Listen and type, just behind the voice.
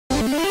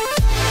Hey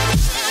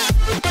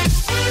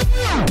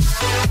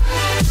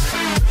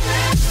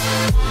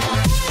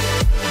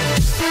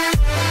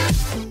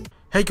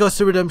guys, it's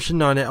Redemption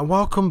 9 and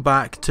welcome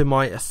back to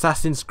my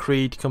Assassin's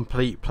Creed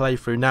complete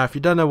playthrough. Now if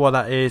you don't know what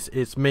that is,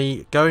 it's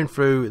me going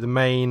through the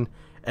main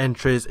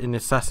entries in the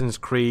Assassin's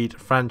Creed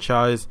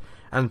franchise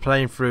and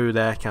playing through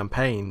their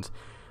campaigns.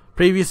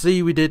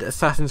 Previously we did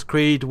Assassin's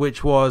Creed,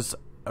 which was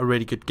a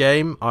really good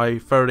game. I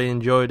thoroughly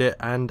enjoyed it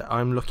and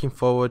I'm looking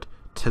forward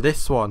to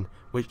this one,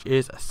 which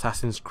is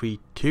Assassin's Creed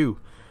 2.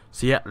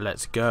 So yeah,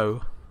 let's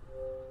go.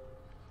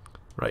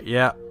 Right,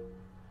 yeah.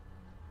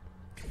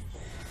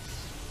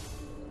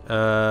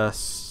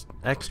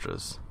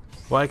 Extras.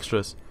 What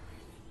extras?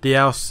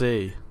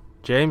 DLC.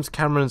 James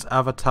Cameron's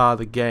Avatar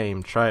the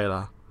game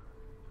trailer.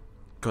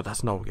 God,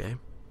 that's an old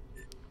game.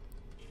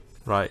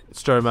 Right,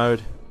 story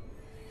mode.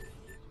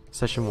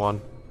 Session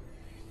 1.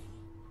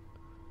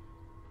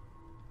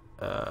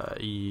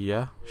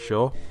 Yeah,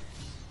 sure.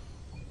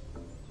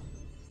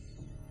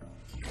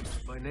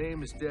 My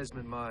name is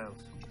Desmond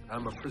Miles.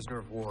 I'm a prisoner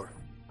of war.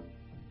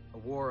 A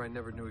war I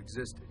never knew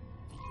existed.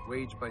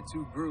 Waged by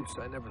two groups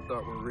I never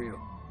thought were real.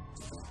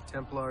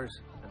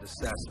 Templars and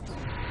assassins.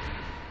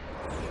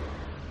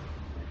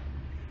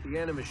 The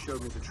Animus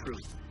showed me the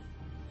truth.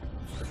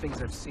 The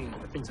things I've seen,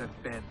 the things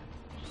I've been.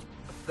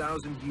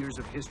 1,000 years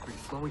of history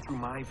flowing through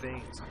my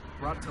veins,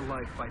 brought to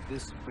life by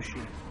this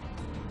machine.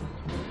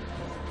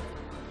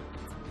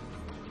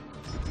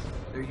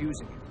 They're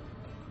using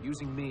it.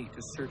 Using me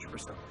to search for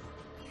something.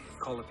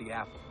 Call it the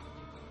Apple.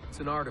 It's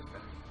an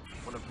artifact.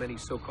 One of many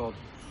so-called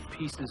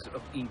pieces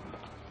of Eden.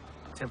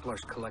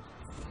 Templars collect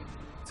them.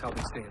 It's how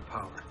they stay in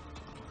power.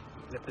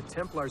 And if the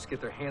Templars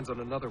get their hands on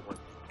another one,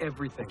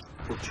 everything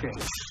will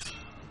change.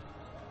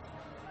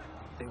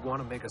 They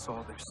want to make us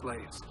all their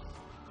slaves.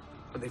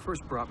 When they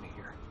first brought me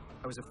here,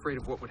 I was afraid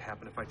of what would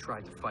happen if I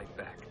tried to fight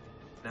back.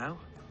 Now?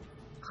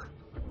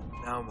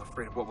 Now I'm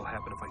afraid of what will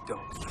happen if I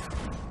don't.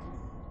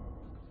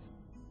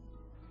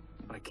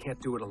 But I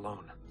can't do it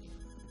alone.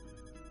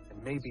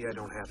 And maybe I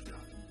don't have to.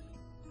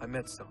 I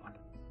met someone.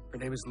 Her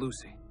name is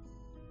Lucy.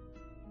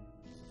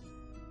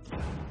 I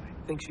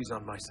think she's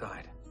on my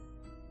side.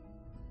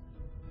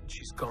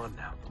 She's gone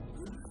now.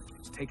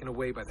 She's taken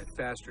away by that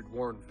bastard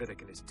Warren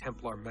Vidic and his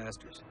Templar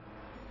masters.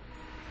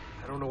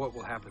 I don't know what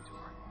will happen to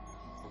her,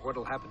 or what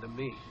will happen to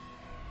me.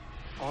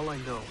 All I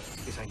know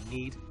is I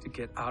need to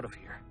get out of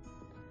here.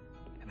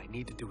 And I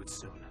need to do it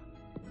soon.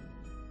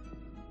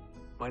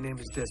 My name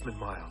is Desmond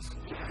Miles,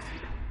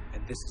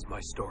 and this is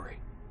my story.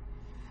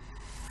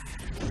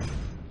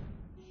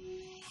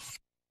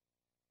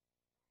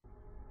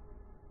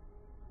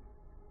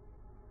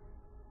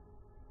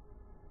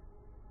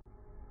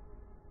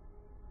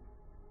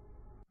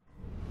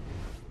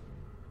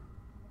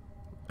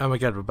 Oh my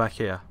god, we're back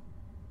here.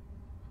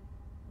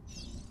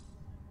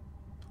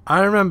 I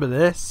remember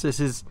this. This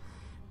is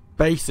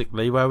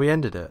basically where we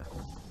ended it.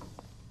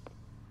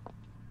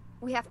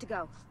 We have to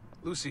go.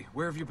 Lucy,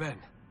 where have you been?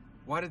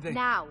 Why did they...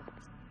 Now.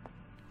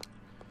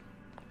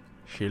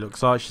 She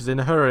looks like she's in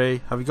a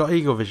hurry. Have you got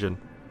eagle vision?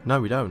 No,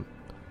 we don't.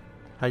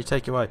 How do you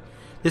take it away?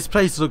 This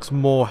place looks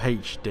more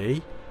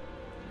HD.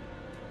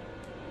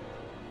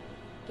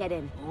 Get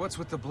in. What's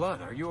with the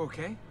blood? Are you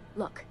okay?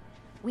 Look,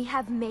 we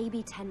have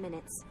maybe 10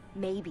 minutes.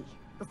 Maybe.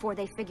 Before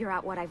they figure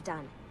out what I've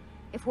done.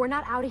 If we're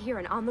not out of here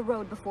and on the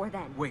road before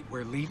then. Wait,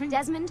 we're leaving?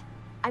 Desmond,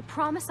 I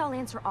promise I'll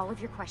answer all of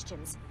your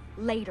questions.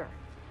 Later.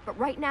 But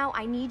right now,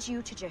 I need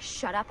you to just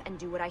shut up and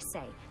do what I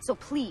say. So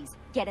please,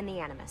 get in the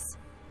Animus.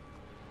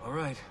 All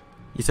right.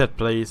 You said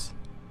please.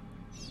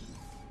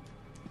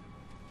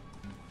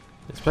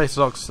 This place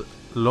looks.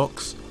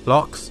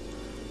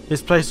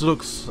 This place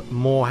looks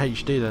more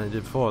HD than it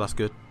did before. That's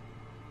good.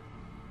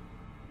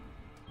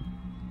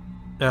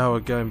 Now we're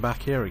going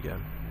back here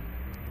again.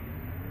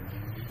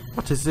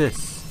 What is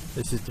this?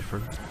 This is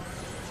different.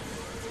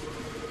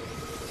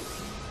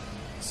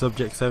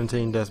 Subject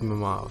 17, Desmond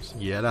Miles.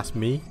 Yeah, that's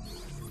me.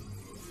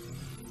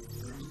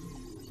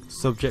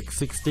 Subject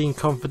 16,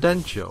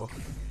 confidential.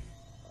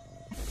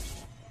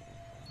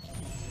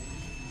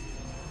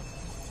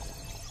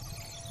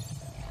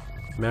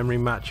 Memory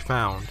match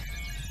found.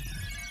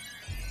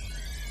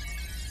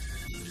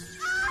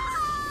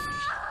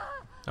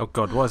 Oh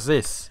god, what's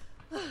this?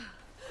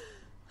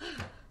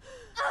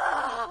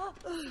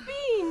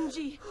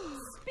 Spingi!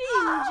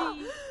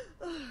 Spingi!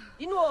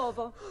 Di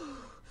nuovo!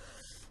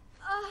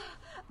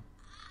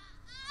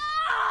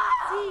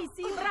 Sì,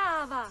 sì,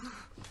 brava!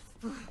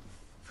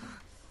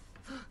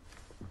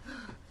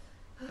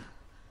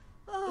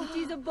 It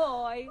is a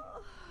boy.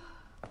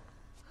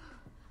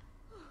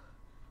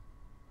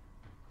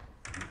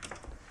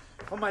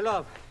 Oh, my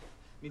love.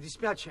 Mi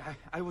dispiace.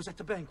 I was at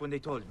the bank when they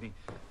told me.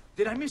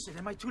 Did I miss it?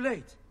 Am I too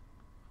late?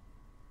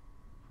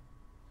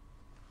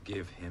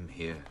 Give him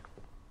here.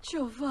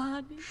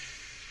 Giovanni.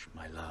 Shh,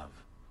 my love.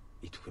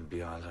 It will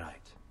be all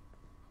right.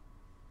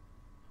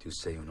 Tu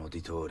sei un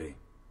auditore.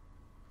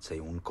 Sei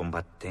un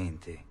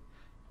combattente.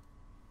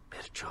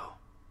 Perciò,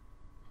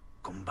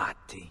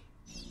 combatti.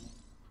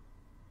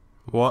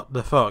 What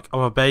the fuck?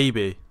 I'm a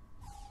baby.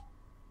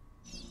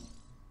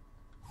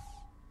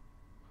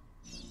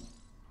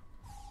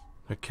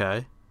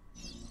 Okay.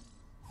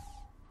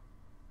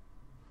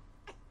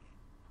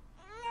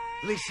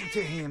 Listen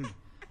to him.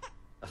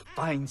 A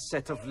fine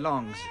set of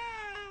lungs.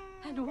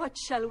 And what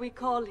shall we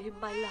call him,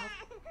 my love?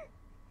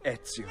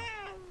 Ezio.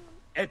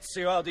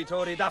 Ezio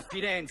Auditore da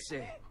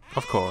Firenze.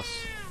 Of course.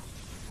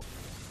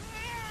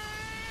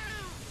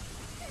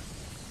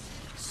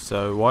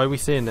 So why are we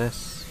seeing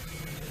this?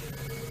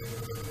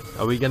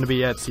 Are we going to be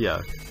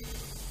Ezio?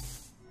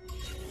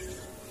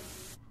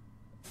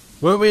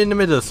 Weren't we in the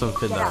middle of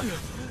something though?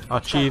 Our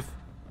chief.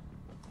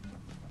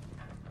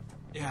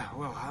 Yeah,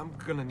 well, I'm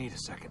gonna need a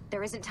second.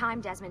 There isn't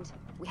time, Desmond.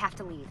 We have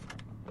to leave.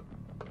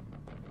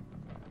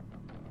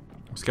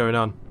 What's going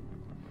on?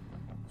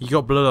 You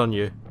got blood on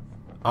you.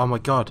 Oh my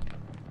god.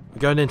 We're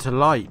going into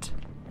light.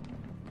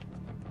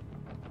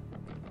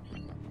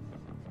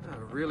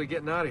 Really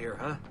getting out of here,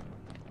 huh?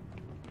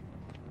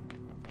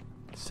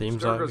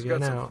 Seems like we're Sturgo's got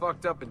getting some out.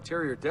 fucked up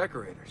interior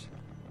decorators.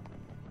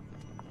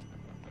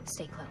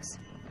 Stay close.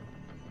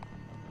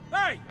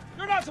 Hey!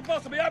 You're not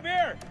supposed to be up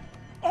here!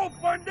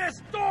 Open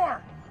this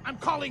door! I'm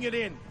calling it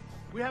in.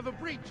 We have a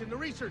breach in the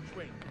research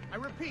wing. I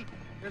repeat,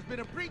 there's been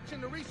a breach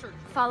in the research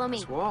wing. Follow me.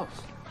 These walls.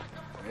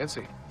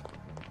 Fancy.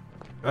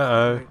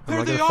 Uh-oh. Am There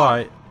I they gonna are!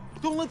 fight?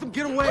 Don't let them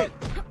get away!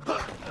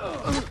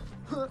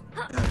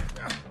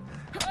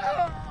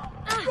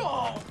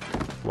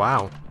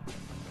 Wow.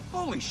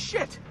 Holy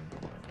shit!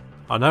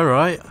 I know,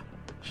 right?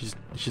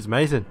 She's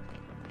amazing.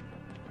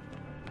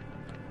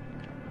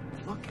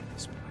 Look at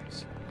this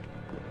place.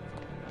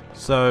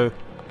 So,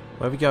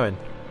 where are we going?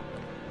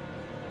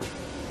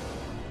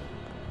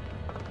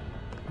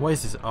 What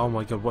is this? Oh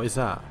my god, what is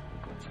that?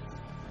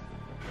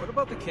 What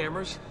about the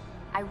cameras?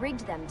 I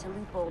rigged them to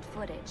loop old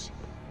footage.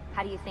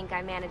 How do you think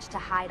I managed to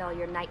hide all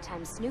your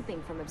nighttime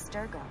snooping from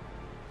Abstergo?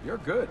 You're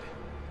good.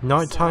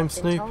 Nighttime So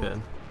I've been told.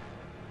 snooping?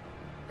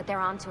 But they're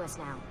on to us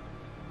now.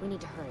 We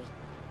need to hurry.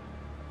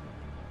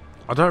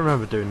 I don't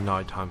remember doing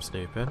nighttime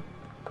snooping.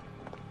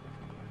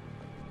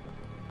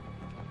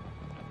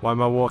 Why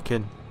am I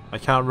walking? I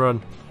can't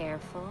run.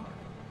 Careful.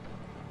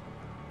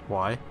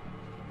 Why?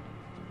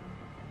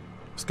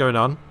 What's going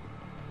on?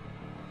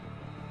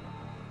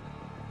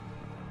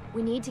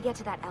 We need to get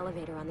to that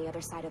elevator on the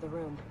other side of the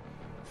room.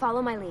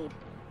 Follow my lead,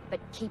 but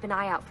keep an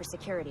eye out for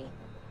security.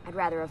 I'd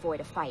rather avoid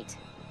a fight.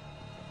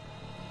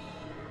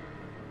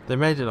 They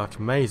made it like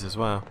a maze as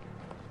well.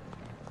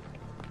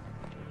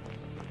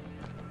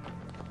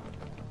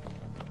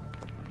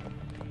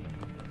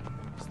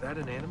 Is that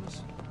an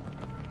animus?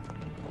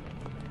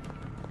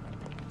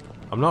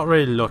 I'm not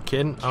really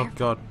looking. Oh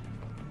god.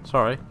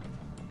 Sorry.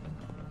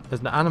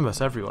 There's an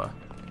animus everywhere.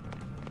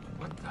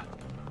 What the?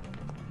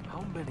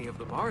 How many of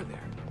them are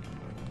there?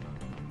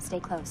 Stay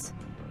close.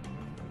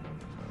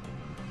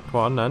 Come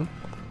on then.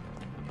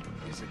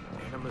 Is it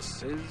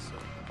animuses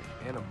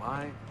or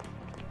animi?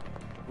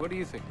 What do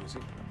you think, Lucy?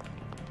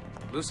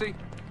 Lucy?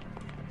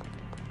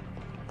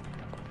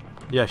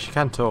 Yeah, she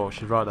can talk.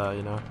 She's right there,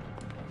 you know.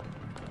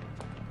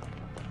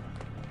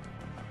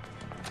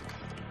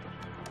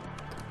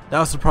 That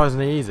was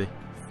surprisingly easy.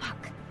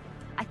 Fuck.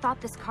 I thought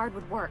this card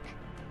would work.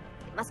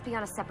 It must be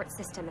on a separate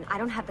system, and I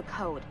don't have the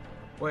code.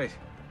 Wait.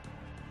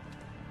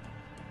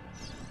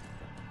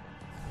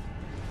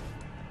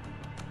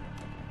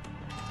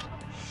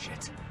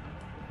 Shit.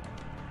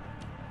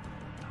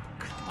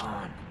 Come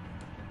on.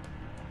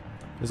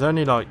 There's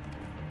only like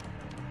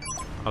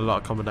a lot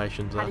of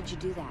combinations How there. did you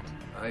do that?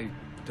 I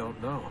don't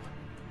know.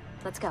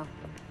 Let's go.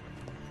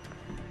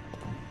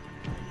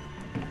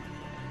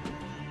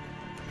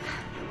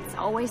 It's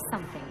always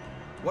something.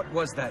 What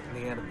was that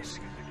in the animus?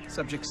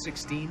 Subject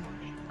 16?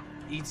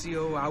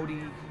 Ezio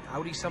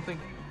Audi something?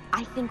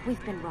 I think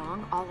we've been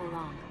wrong all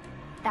along.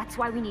 That's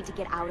why we need to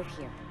get out of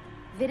here.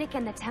 Vidic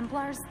and the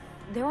Templars,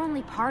 they're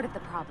only part of the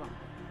problem.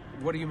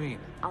 What do you mean?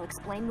 I'll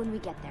explain when we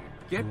get there.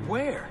 Get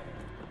where?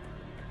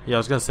 Yeah, I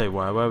was gonna say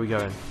where. Where are we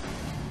going?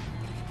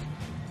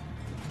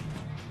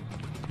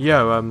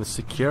 Yo, the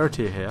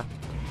security here.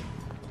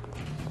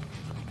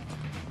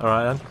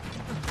 Alright then.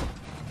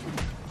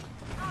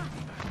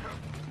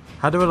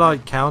 How do I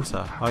like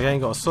counter? I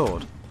ain't got a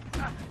sword.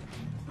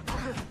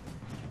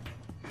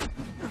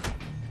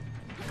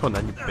 Come on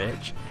then, you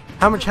bitch.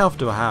 How much health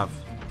do I have?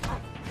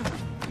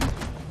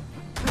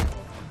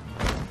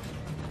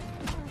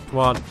 Come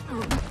on.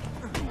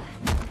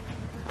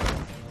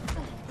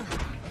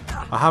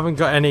 I haven't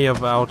got any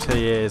of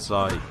Altier's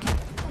like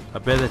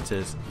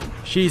abilities.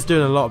 She's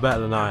doing a lot better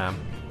than I am.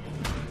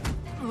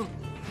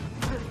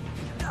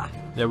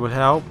 That would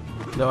help.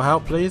 Little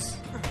help, please.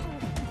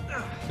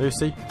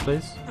 Lucy,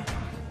 please.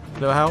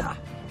 Little help.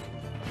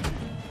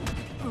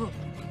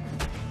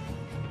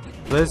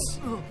 Please.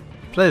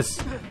 Please.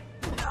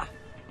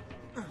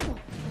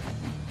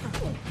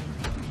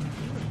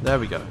 There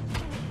we go.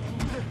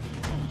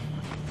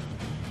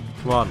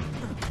 Come on.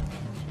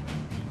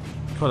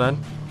 Come on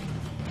then.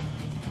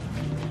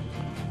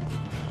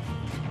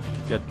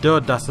 Yeah,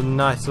 dude, that's a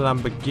nice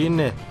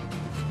Lamborghini.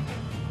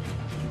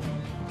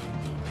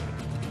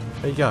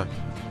 There you go.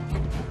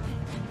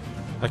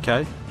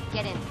 Okay.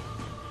 Get in.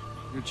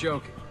 You're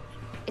joking.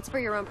 It's for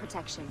your own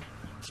protection.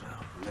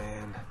 Oh,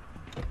 man.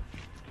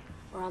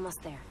 We're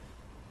almost there.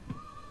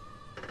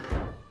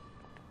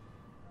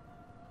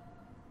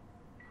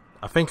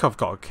 I think I've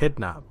got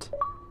kidnapped.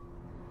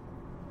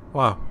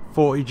 Wow,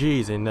 40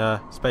 G's in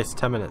space of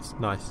 10 minutes.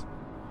 Nice.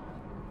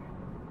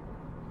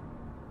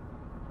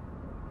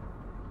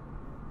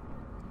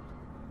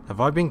 Have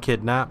I been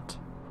kidnapped?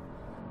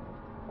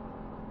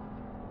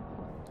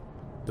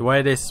 The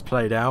way this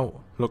played out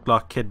looked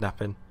like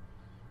kidnapping.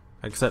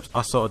 Except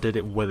I sort of did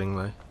it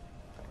willingly.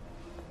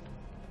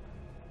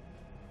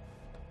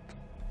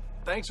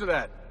 Thanks for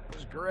that. It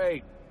was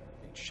great.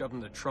 Shoved in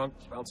the trunk,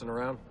 bouncing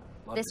around.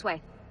 Loved This it.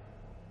 way.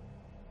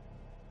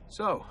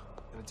 So,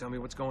 gonna tell me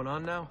what's going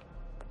on now?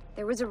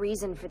 There was a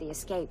reason for the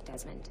escape,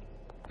 Desmond.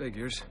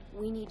 Figures.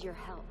 We need your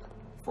help.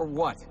 For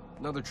what?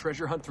 Another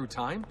treasure hunt through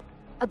time?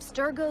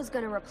 Abstergo's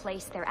gonna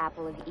replace their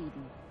Apple of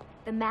Eden.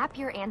 The map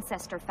your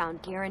ancestor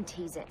found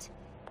guarantees it.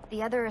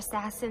 The other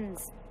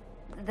assassins,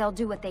 they'll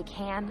do what they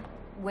can,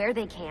 where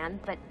they can,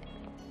 but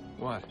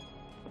What?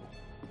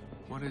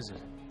 What is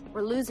it?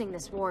 we're losing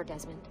this war,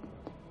 Desmond.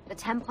 The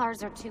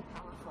Templars are too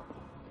powerful.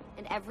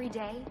 And every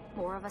day,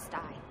 more of us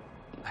die.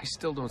 I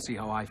still don't see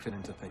how I fit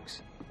into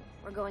things.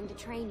 We're going to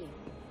train you.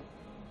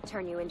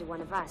 Turn you into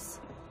one of us.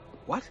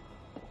 What?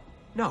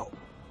 No.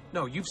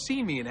 No, you've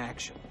seen me in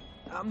action.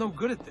 I'm no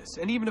good at this.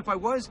 And even if I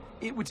was,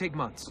 it would take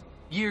months.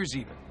 Years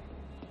even.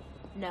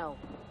 No.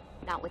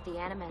 Not with the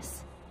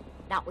Animus.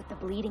 Not with the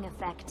bleeding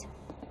effect.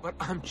 But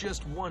I'm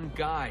just one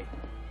guy.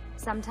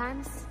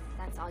 Sometimes,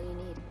 that's all you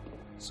need.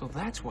 So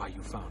that's why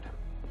you found him.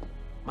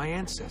 My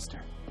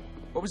ancestor.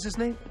 What was his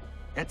name?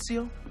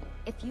 Ezio?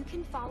 If you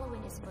can follow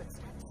in his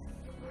footsteps,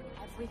 you'll learn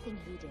everything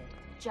he did,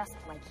 just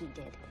like he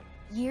did.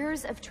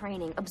 Years of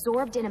training,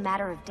 absorbed in a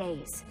matter of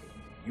days.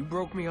 You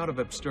broke me out of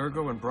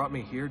Abstergo and brought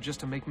me here just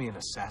to make me an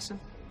assassin?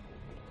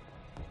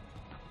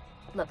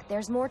 Look,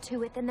 there's more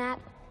to it than that,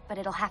 but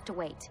it'll have to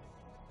wait.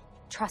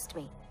 Trust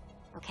me,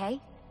 okay?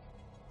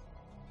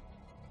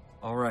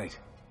 All right,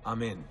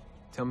 I'm in.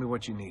 Tell me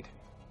what you need.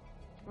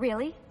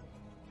 Really?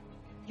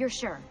 You're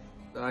sure?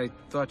 I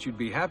thought you'd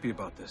be happy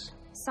about this.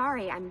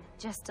 Sorry, I'm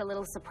just a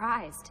little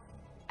surprised.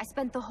 I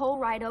spent the whole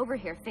ride over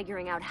here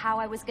figuring out how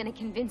I was gonna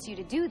convince you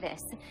to do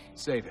this.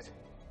 Save it.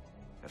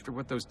 After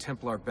what those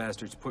Templar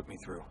bastards put me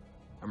through,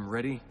 I'm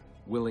ready,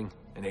 willing,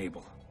 and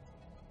able.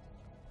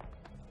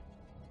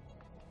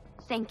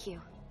 Thank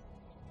you.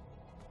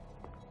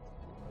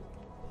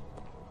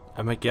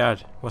 Oh my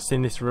god, what's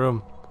in this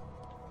room?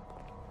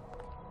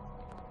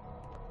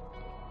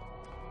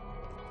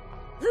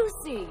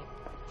 Lucy!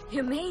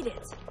 You made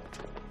it!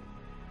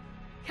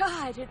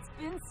 God, it's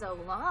been so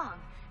long.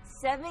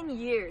 7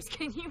 years,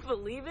 can you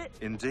believe it?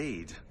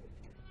 Indeed.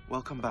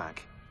 Welcome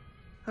back.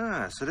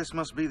 Ah, so this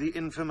must be the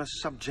infamous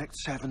Subject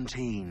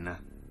 17.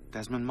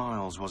 Desmond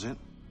Miles, was it?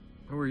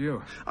 Who are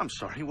you? I'm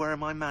sorry, where are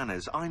my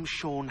manners? I'm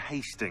Sean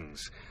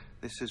Hastings.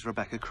 This is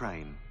Rebecca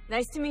Crane.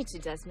 Nice to meet you,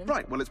 Desmond.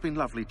 Right, well, it's been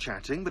lovely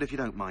chatting, but if you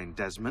don't mind,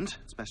 Desmond,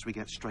 it's best we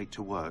get straight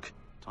to work.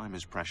 Time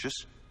is precious.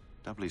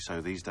 Doubly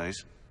so these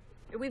days.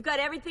 We've got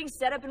everything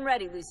set up and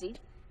ready, Lucy.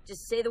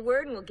 Just say the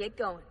word and we'll get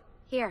going.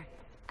 Here,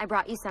 I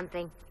brought you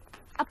something.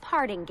 A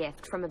parting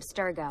gift from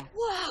Abstergo.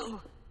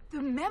 Whoa!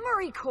 The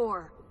memory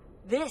core!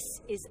 This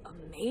is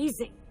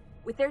amazing.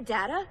 With their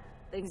data,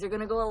 things are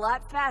gonna go a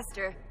lot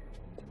faster.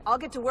 I'll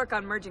get to work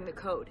on merging the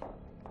code.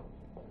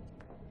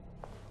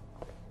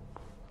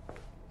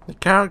 The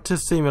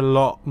characters seem a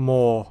lot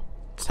more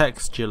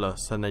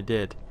textureless than they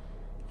did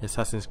in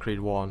Assassin's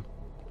Creed 1.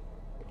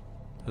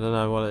 I don't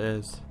know what it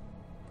is.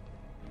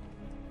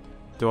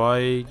 Do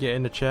I get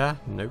in the chair?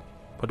 Nope.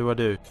 What do I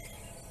do?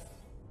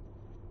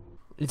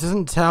 It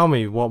doesn't tell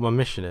me what my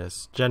mission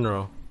is.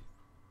 General.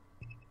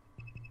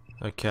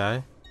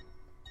 Okay.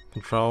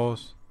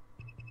 Controls.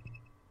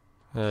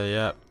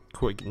 Yeah.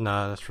 Quick.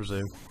 Nah, let's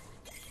resume.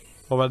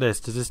 What about this?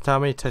 Does this tell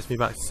me? It takes me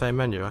back to the same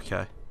menu.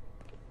 Okay.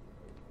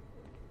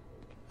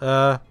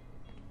 Oh.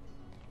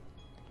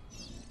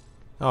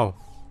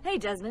 Hey,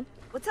 Desmond.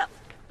 What's up?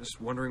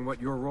 Just wondering what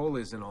your role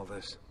is in all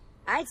this.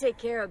 I take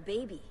care of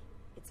Baby.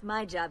 It's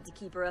my job to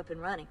keep her up and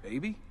running.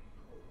 Baby?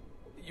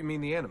 You mean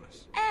the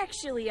Animus?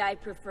 Actually, I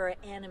prefer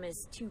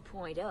Animus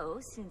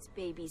 2.0, since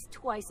Baby's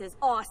twice as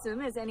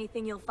awesome as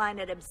anything you'll find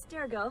at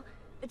Abstergo.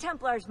 The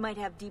Templars might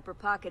have deeper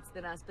pockets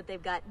than us, but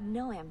they've got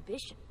no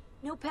ambition,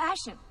 no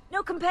passion,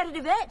 no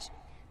competitive edge.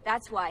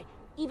 That's why,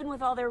 even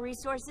with all their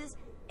resources,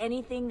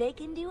 anything they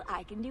can do,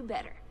 I can do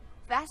better.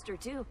 Faster,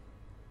 too.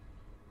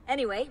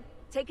 Anyway,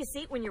 take a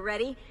seat when you're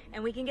ready,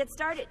 and we can get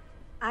started.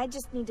 I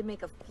just need to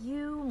make a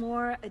few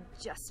more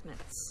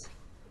adjustments.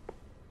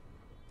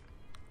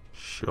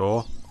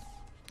 Sure.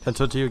 Can I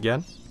talk to you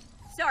again?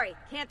 Sorry,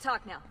 can't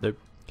talk now. Nope.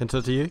 Can I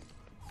talk to you?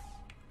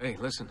 Hey,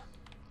 listen.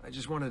 I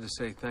just wanted to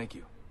say thank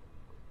you.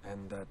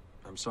 And that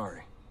I'm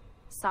sorry.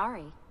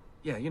 Sorry.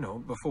 Yeah, you know,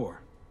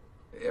 before.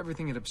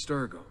 Everything at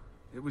Abstergo.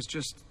 It was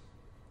just...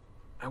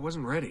 I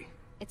wasn't ready.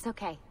 It's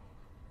okay.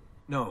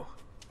 No.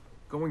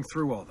 Going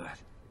through all that.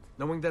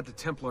 Knowing that the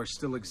Templars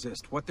still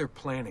exist, what they're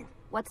planning.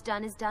 What's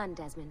done is done,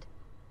 Desmond.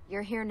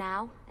 You're here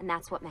now, and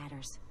that's what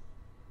matters.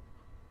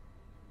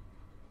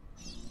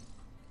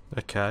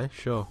 Okay,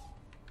 sure.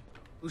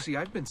 Lucy,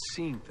 I've been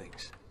seeing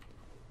things.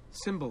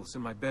 Symbols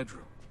in my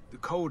bedroom. The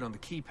code on the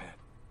keypad.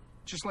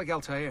 Just like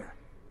Altair.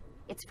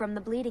 It's from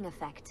the bleeding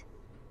effect.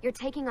 You're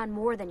taking on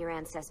more than your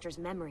ancestors'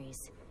 memories.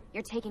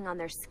 You're taking on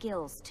their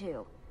skills,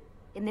 too.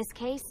 In this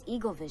case,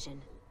 eagle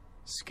vision.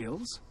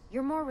 Skills?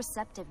 You're more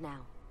receptive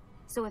now.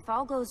 So if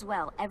all goes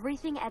well,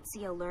 everything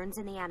Ezio learns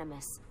in the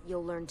Animus,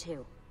 you'll learn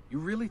too. You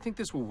really think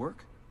this will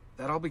work?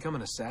 That I'll become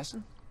an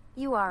assassin?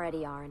 You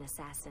already are an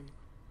assassin.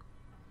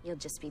 You'll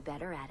just be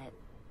better at it.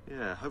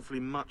 Yeah, hopefully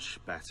much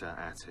better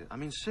at it. I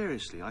mean,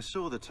 seriously, I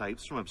saw the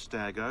tapes from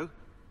Abstergo.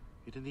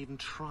 You didn't even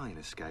try and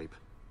escape.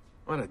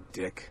 What a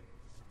dick.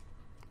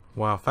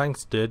 Wow,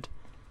 thanks, dude.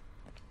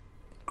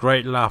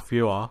 Great laugh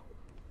you are.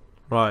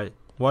 Right,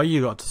 what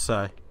you got to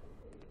say?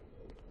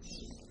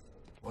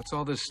 What's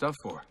all this stuff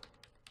for?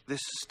 This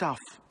stuff,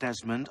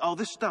 Desmond. Oh,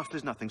 this stuff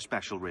is nothing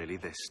special, really,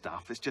 this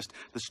stuff. It's just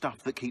the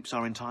stuff that keeps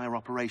our entire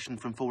operation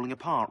from falling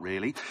apart,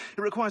 really.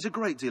 It requires a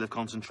great deal of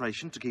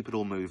concentration to keep it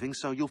all moving,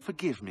 so you'll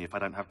forgive me if I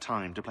don't have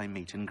time to play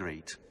meet and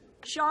greet.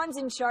 Sean's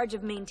in charge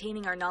of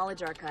maintaining our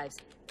knowledge archives.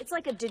 It's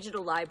like a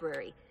digital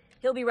library.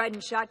 He'll be riding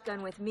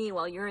shotgun with me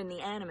while you're in the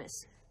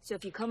Animus. So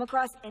if you come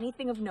across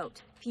anything of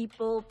note,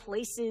 people,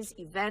 places,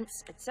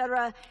 events,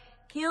 etc.,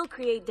 he'll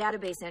create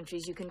database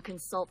entries you can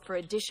consult for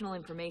additional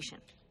information.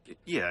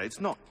 Yeah, it's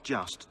not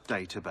just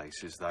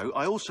databases, though.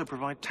 I also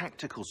provide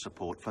tactical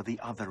support for the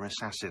other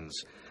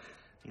assassins.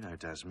 You know,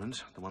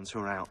 Desmond, the ones who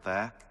are out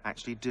there,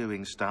 actually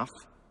doing stuff,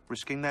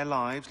 risking their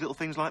lives, little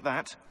things like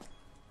that.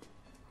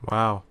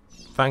 Wow,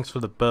 thanks for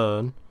the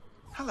burn.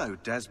 Hello,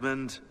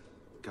 Desmond.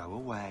 Go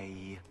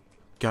away.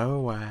 Go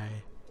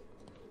away.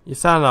 You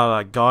sound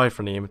like that guy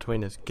from the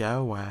In-Betweeners.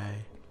 Go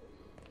away.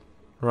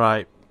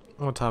 Right,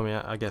 what time are we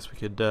at? I guess we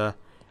could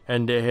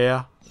end it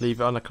here.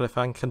 Leave it on a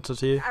cliffhanger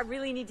to you. I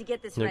really need to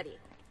get this Nope. ready.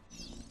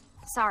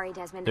 Sorry,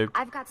 Desmond. Nope.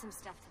 I've got some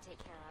stuff to take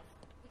care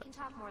of. We can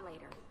talk more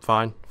later.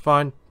 Fine,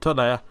 fine. Talk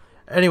later.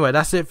 Anyway,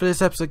 that's it for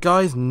this episode,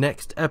 guys.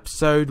 Next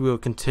episode, we'll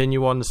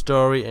continue on the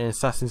story in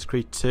Assassin's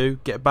Creed 2.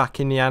 Get back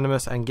in the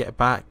Animus and get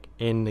back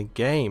in the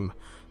game.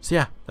 So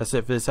yeah, that's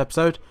it for this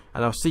episode,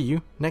 and I'll see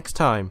you next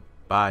time.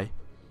 Bye.